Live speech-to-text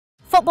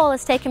Football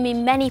has taken me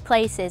many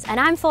places, and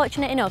I'm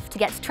fortunate enough to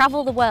get to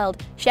travel the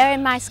world,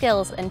 sharing my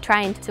skills and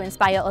trying to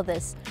inspire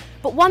others.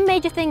 But one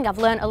major thing I've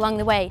learned along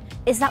the way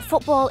is that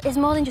football is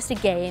more than just a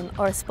game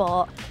or a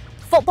sport.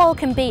 Football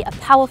can be a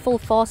powerful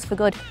force for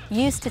good,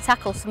 used to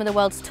tackle some of the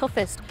world's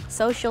toughest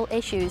social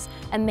issues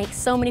and make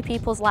so many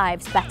people's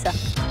lives better.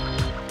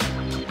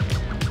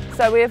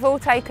 So we have all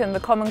taken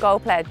the Common Goal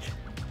Pledge.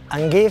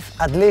 And give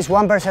at least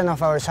 1%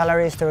 of our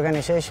salaries to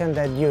organisations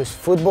that use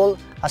football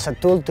as a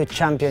tool to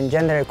champion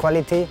gender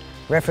equality,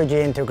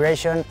 refugee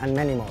integration and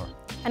many more.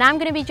 And I'm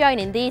going to be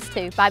joining these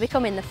two by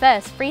becoming the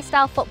first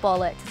freestyle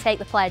footballer to take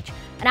the pledge.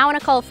 And I want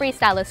to call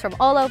freestylers from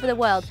all over the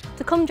world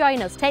to come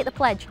join us, take the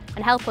pledge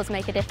and help us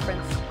make a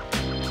difference.